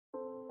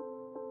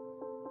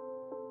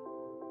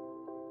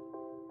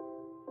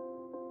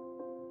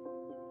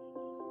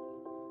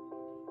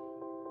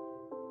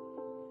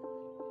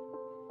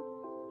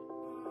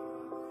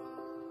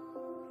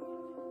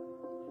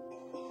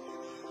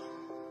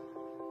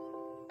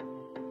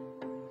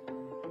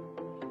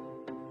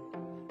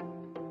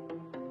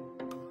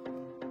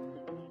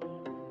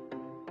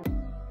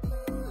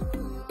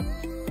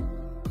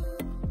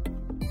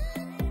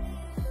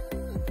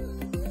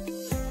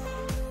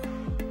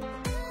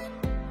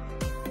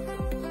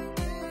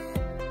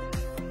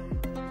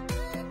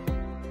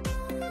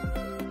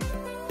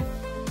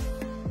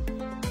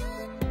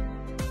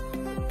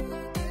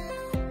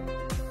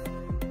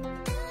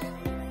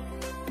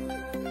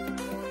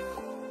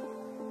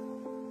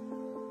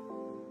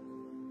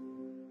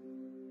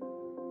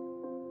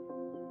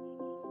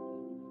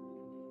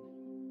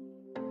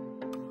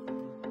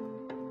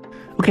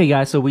Okay,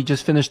 guys, so we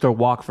just finished our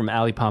walk from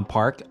Alley Pond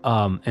Park,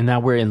 and now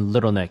we're in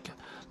Little Neck.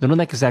 Little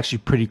Neck is actually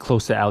pretty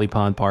close to Alley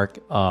Pond Park.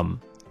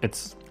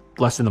 It's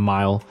less than a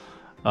mile,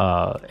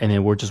 and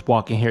then we're just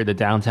walking here, the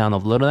downtown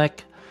of Little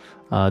Neck.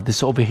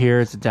 This over here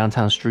is the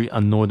downtown street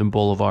on Northern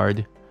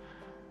Boulevard.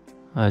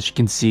 As you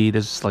can see,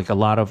 there's like a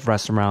lot of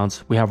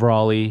restaurants. We have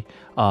Raleigh.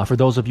 For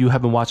those of you who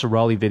haven't watched a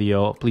Raleigh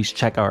video, please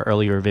check our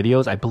earlier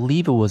videos. I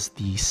believe it was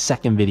the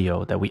second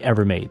video that we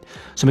ever made.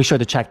 So make sure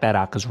to check that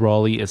out because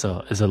Raleigh is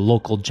a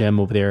local gem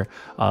over there.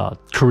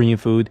 Korean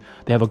food.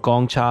 They have a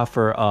gong cha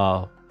for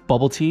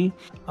bubble tea.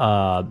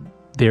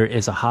 There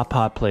is a hot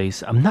pot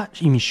place. I'm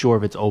not even sure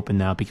if it's open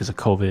now because of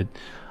COVID.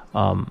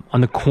 On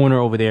the corner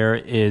over there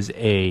is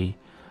a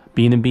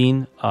Bean and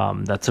Bean.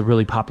 That's a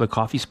really popular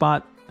coffee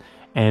spot.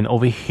 And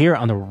over here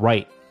on the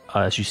right,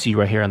 as you see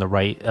right here on the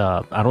right,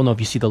 I don't know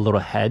if you see the little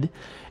head.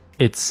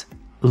 It's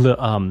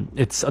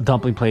a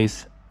dumpling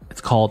place.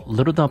 It's called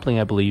Little Dumpling,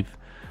 I believe.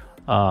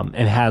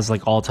 It has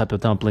like all type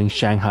of dumplings,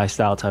 Shanghai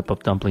style type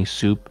of dumpling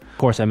soup. Of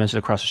course, I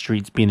mentioned across the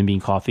street, it's Bean and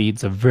Bean Coffee.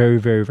 It's a very,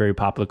 very, very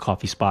popular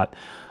coffee spot.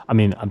 I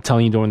mean, I'm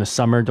telling you, during the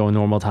summer, during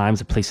normal times,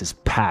 the place is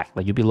packed.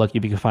 Like, you'd be lucky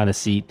if you can find a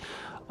seat.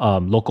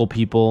 Local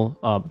people,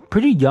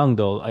 pretty young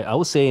though. I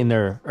would say in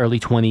their early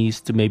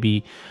 20s to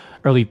maybe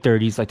early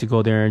 30s, like to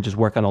go there and just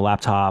work on a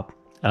laptop.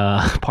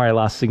 Probably a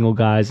lot of single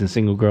guys and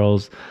single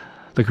girls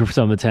looking for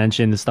some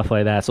attention and stuff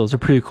like that. So it's a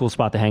pretty cool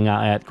spot to hang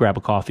out at, grab a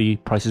coffee.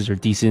 Prices are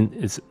decent.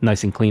 It's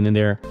nice and clean in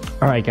there.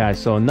 All right,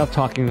 guys. So enough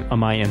talking on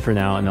my end for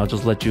now, and I'll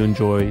just let you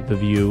enjoy the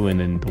view and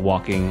then the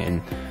walking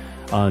and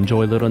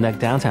enjoy Little Neck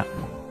downtown.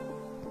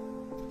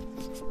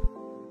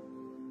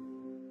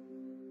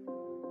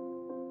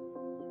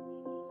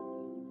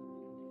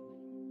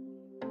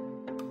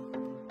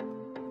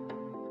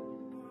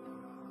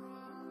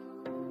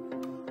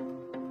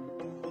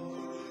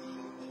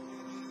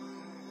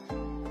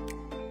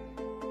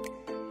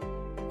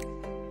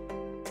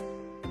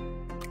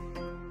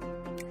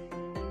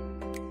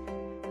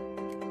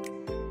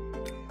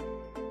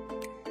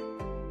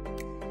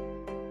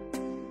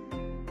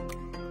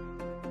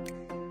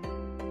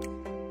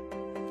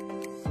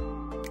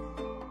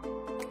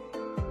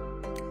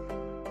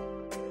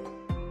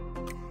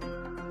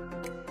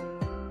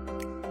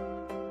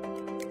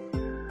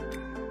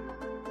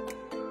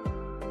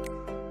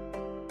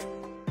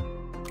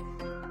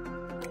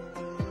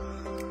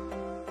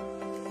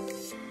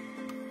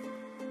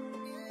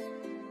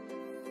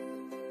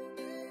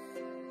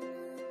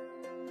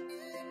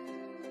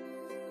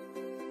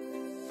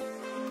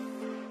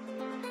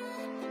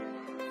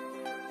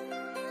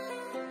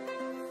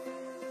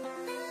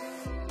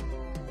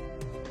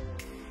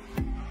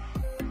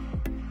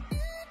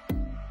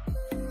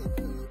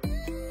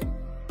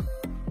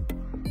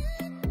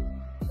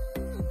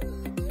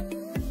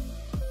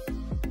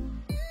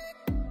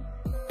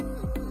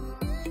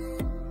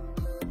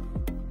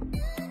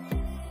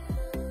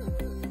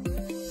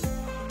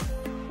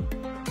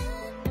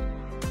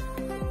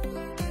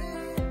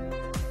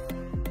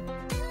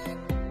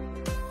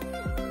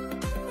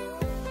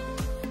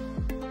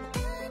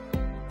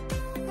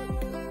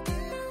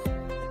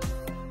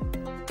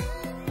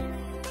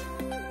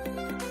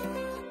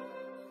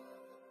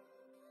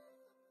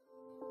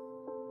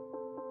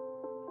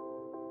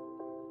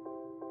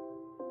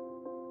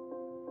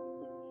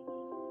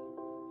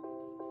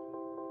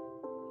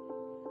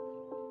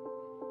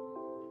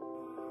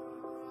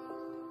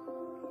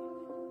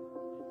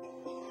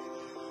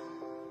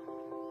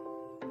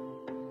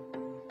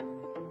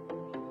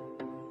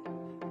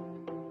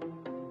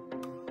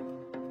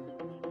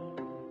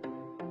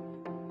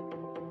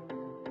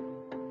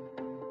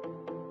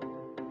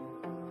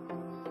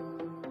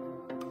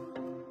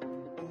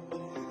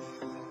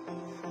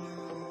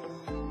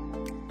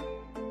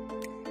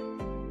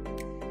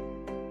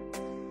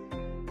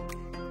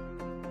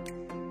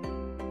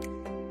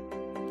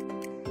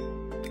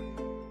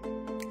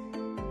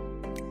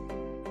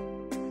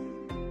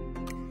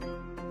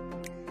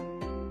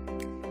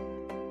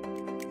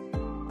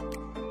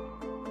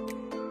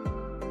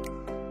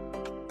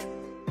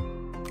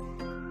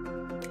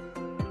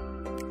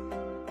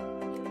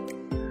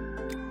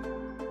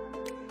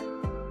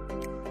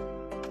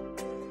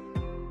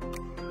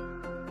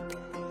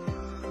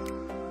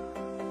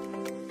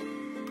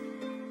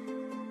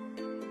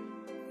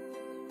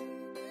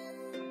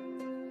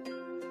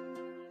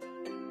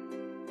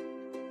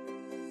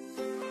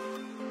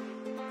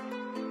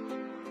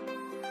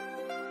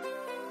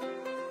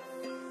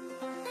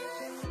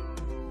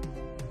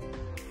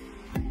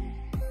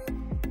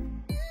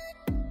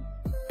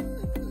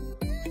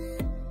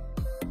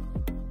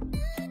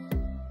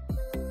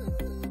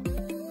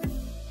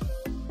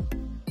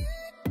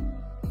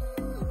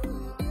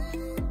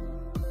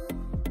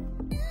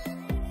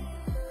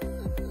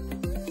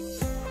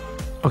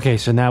 Okay,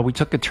 so now we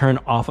took a turn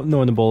off of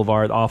Northern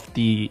Boulevard, off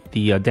the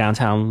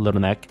downtown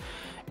Little Neck,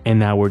 and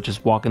now we're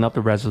just walking up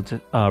the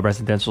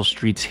residential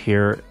streets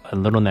here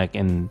in Little Neck.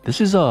 And this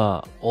is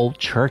a old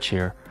church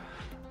here,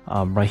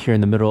 right here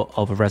in the middle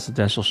of a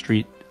residential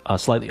street,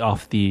 slightly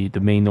off the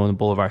main Northern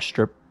Boulevard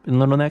strip in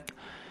Little Neck.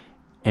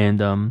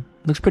 and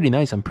looks pretty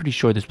nice. I'm pretty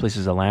sure this place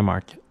is a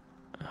landmark.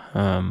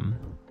 Um,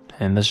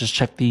 and let's just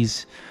check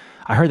these.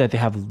 I heard that they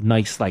have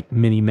nice like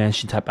mini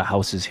mansion type of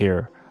houses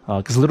here,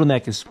 because Little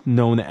Neck is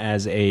known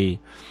as a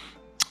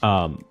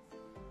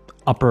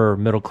upper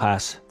middle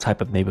class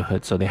type of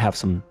neighborhood. So they have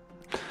some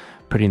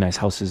pretty nice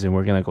houses, and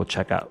we're gonna go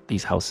check out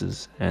these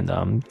houses and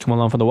come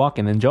along for the walk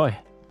and enjoy.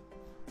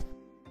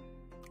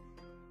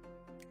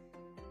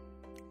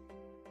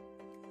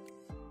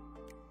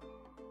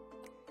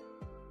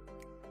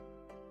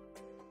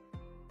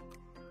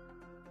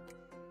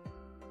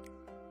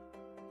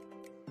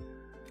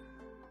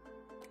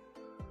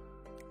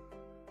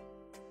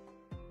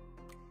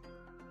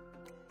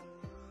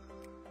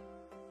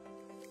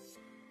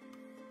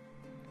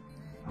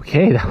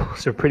 Okay, that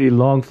was a pretty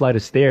long flight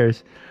of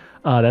stairs.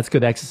 That's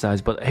good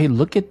exercise. But hey,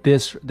 look at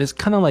this. This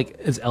kind of like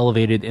is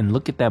elevated, and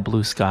look at that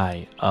blue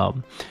sky.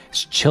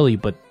 It's chilly,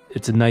 but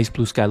it's a nice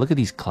blue sky. Look at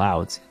these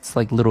clouds. It's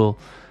like little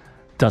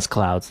dust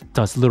clouds,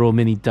 little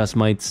mini dust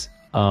mites.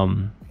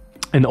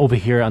 And over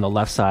here on the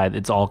left side,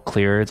 it's all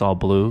clear. It's all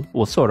blue.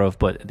 Well, sort of,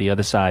 but the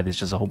other side is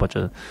just a whole bunch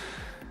of.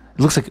 It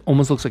looks like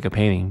almost looks like a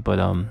painting. But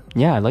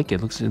yeah, I like it.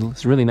 It looks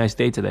a really nice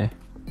day today.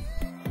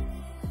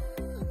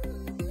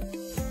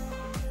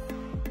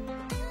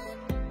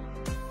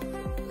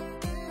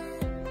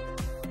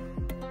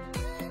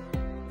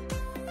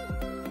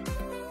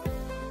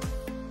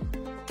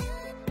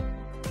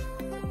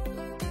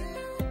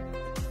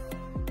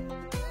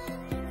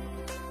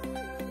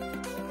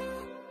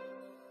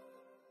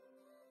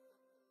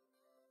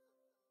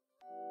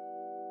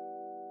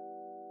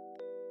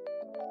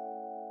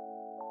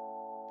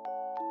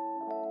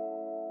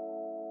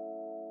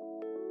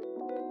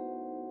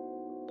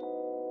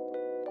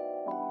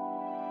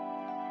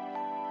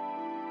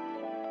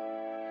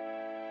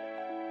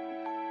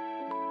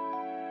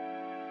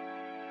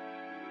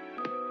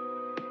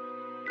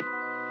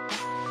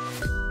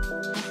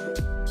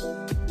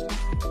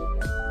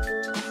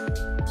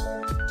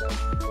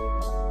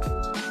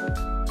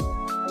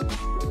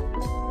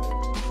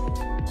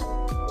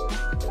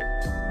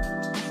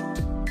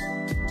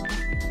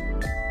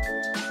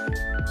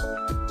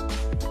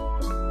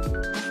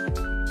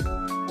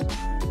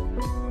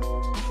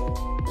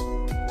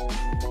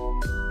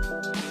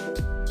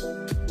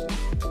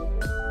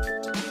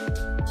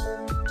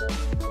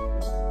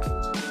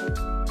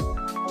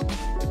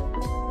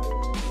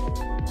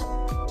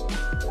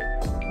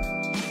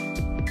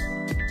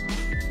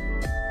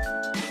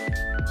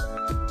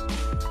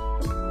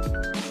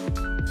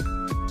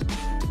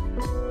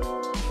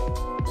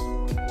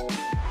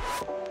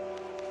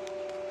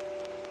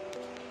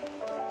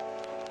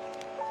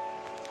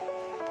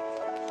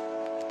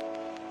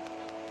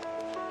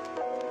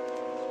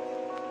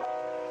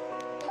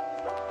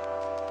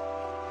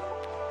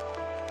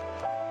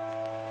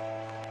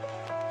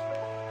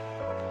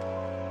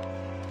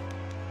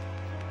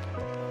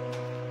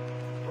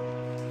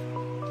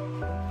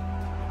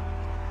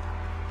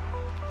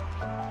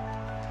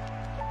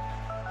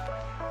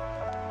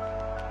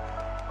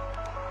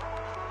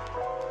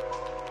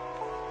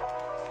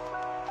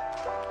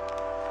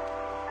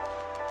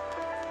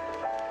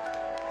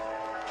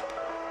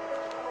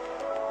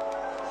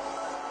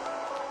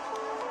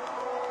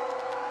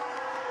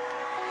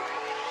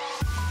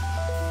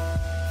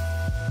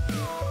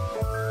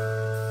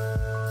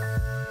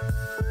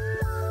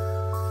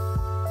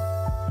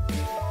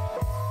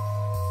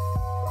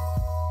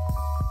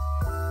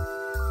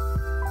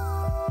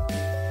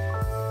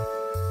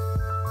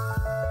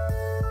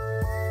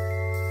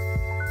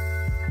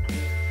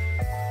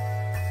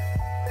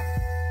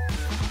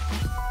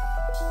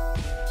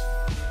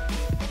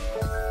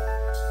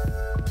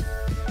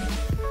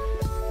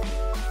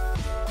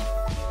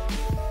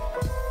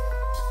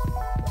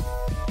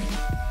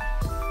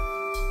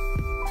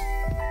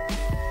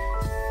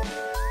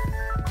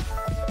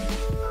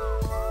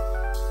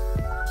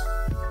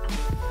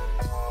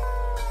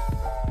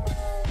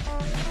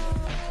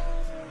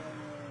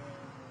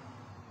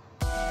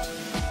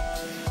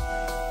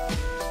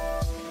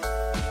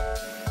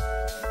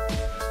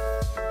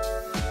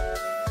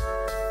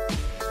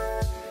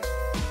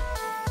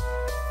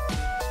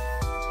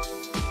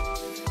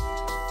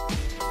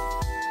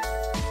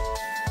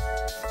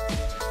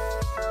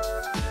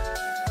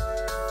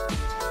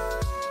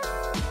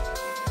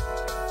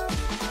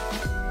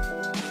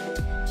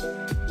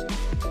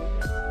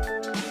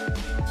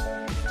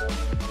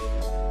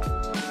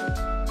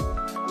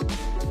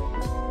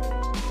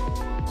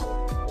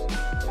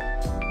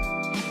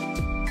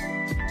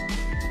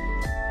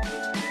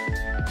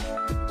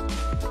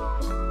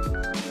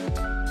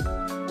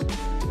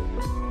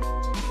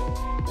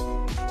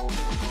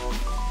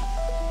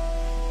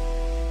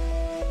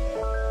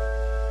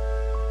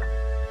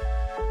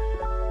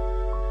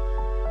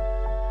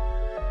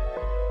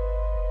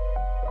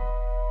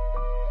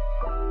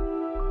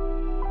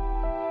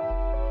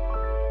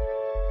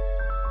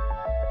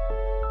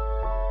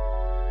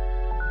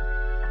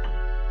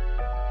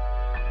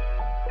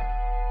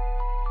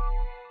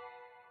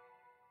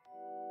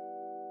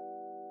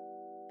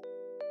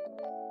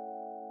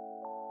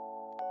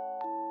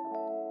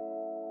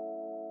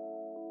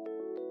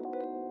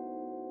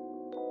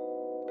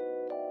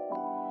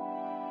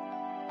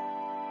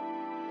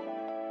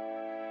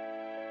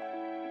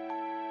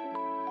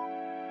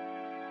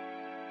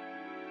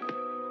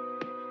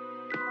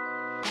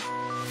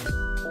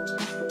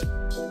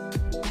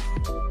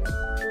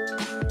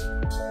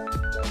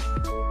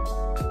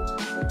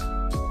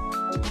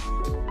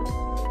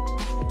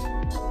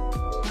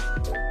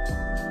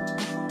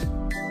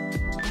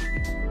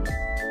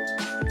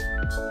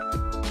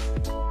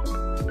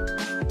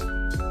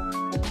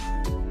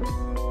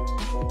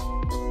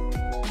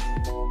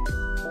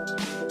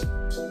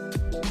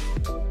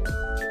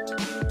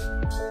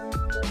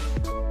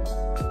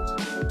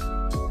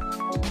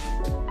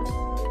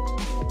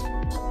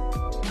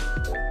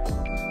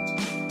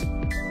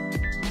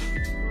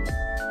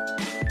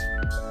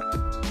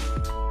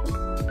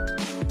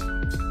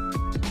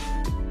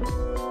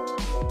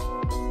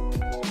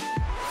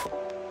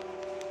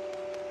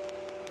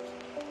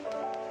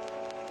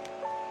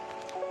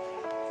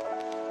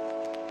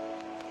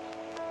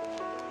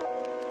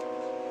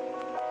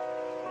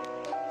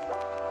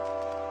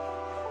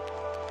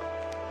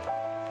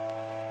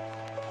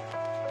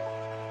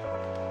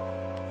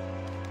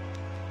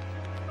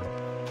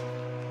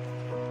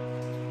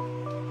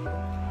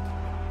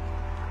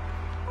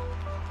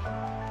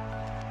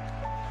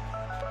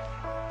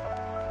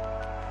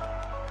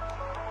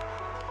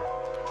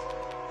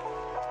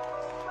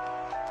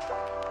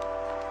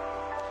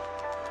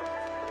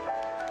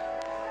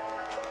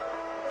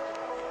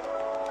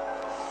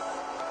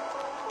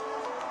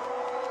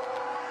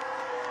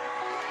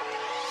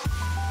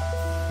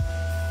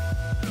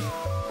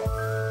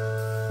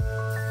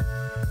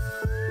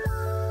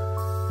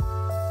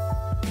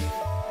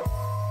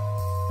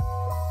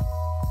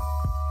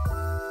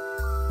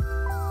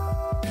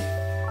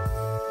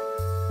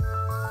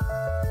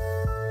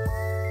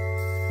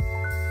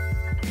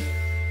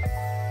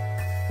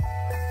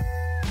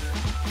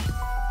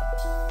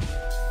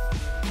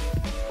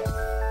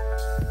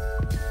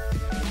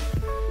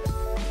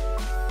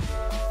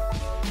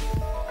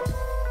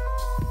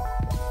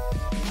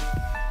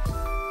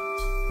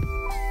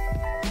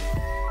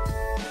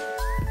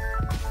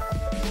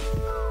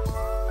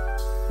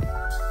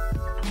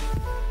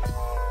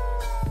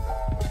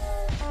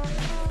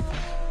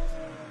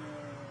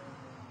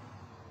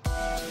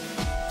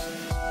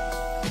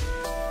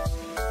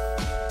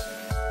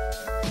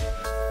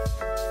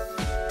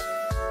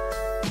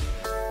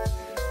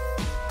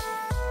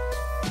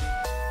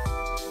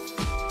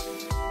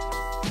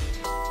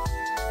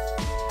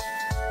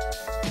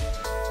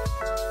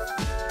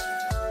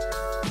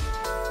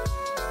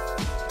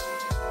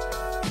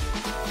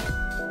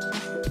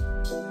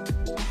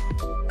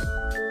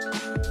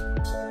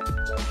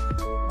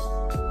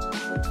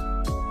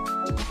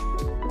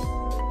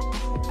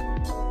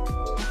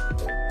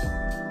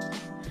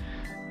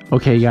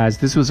 Okay, guys,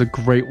 this was a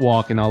great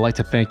walk, and I'd like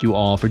to thank you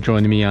all for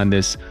joining me on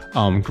this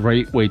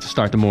great way to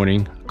start the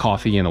morning.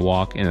 Coffee and a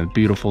walk in a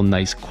beautiful,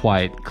 nice,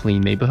 quiet,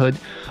 clean neighborhood.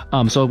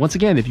 So once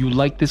again, if you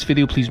like this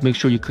video, please make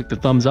sure you click the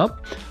thumbs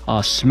up,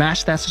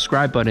 smash that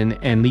subscribe button,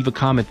 and leave a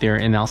comment there,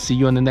 and I'll see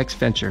you on the next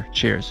venture.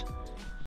 Cheers.